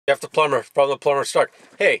Jeff the Plumber from the Plumber Stark.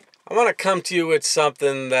 Hey, I want to come to you with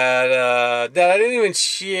something that I didn't even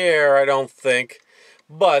share, I don't think.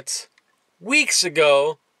 But weeks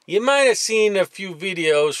ago, you might have seen a few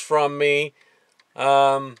videos from me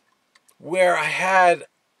where I had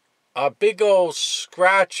a big old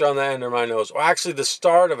scratch on the end of my nose. Or actually the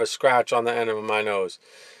start of a scratch on the end of my nose.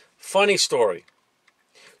 Funny story.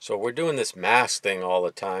 So we're doing this mask thing all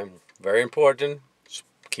the time. Very important.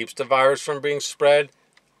 Keeps the virus from being spread.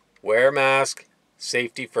 Wear a mask.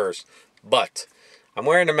 Safety first. But I'm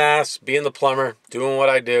wearing a mask, being the plumber, doing what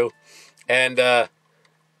I do. And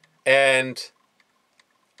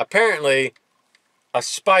apparently a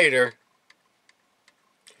spider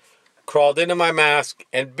crawled into my mask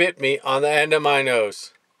and bit me on the end of my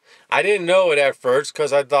nose. I didn't know it at first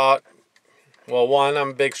because I thought, well, one, I'm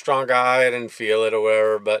a big, strong guy. I didn't feel it or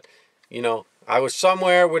whatever. But, you know, I was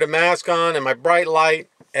somewhere with a mask on and my bright light,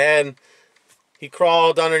 and he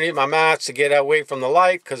crawled underneath my mask to get away from the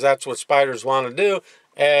light because that's what spiders want to do,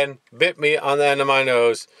 and bit me on the end of my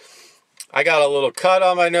nose. I got a little cut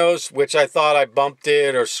on my nose, which I thought I bumped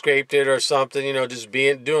it or scraped it or something, you know, just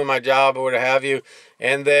doing my job or what have you.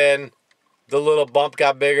 And then the little bump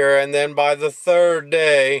got bigger, and then by the third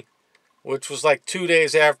day, which was like 2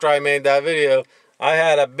 days after I made that video, I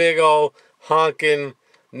had a big old honking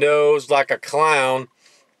nose like a clown.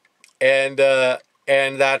 And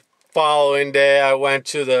that following day, I went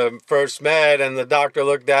to the first med, and the doctor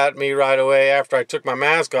looked at me right away after I took my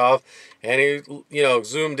mask off, and he, you know,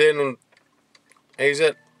 zoomed in, and he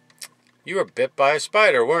said, "You were bit by a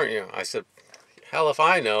spider, weren't you?" I said, "Hell if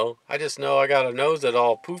I know. I just know I got a nose that's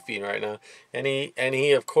all poofy right now." And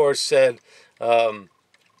he of course said,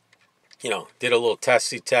 you know, did a little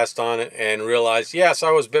test on it and realized, yes,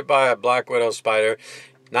 I was bit by a black widow spider.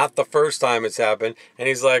 Not the first time it's happened. And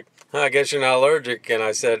he's like, I guess you're not allergic. And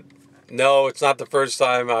I said, no, it's not the first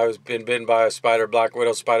time I've been bitten by a spider. Black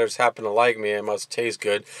widow spiders happen to like me. It must taste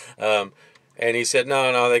good. And he said,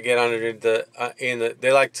 no, they get under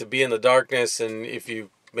they like to be in the darkness. And if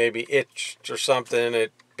you maybe itched or something,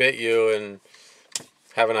 it bit you, and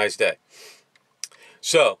have a nice day.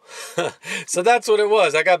 So, so that's what it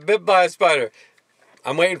was. I got bit by a spider.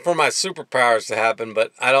 I'm waiting for my superpowers to happen,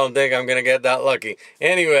 but I don't think I'm going to get that lucky.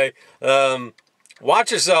 Anyway,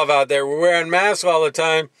 watch yourself out there. We're wearing masks all the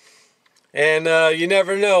time, and you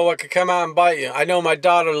never know what could come out and bite you. I know my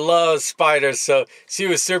daughter loves spiders, so she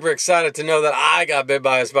was super excited to know that I got bit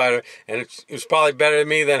by a spider, and it was probably better than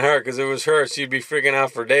me than her, because if it was her, she'd be freaking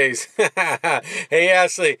out for days. Hey,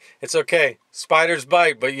 Ashley, it's okay. Spiders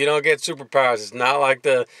bite, but you don't get superpowers. It's not like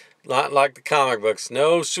the comic books.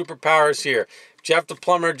 No superpowers here. Jeff the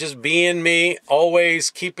Plumber, just being me, always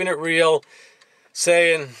keeping it real,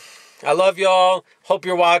 saying, I love y'all, hope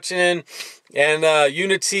you're watching, and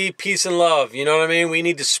unity, peace, and love. You know what I mean? We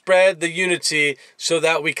need to spread the unity so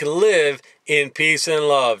that we can live in peace and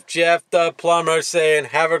love. Jeff the Plumber saying,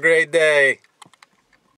 have a great day.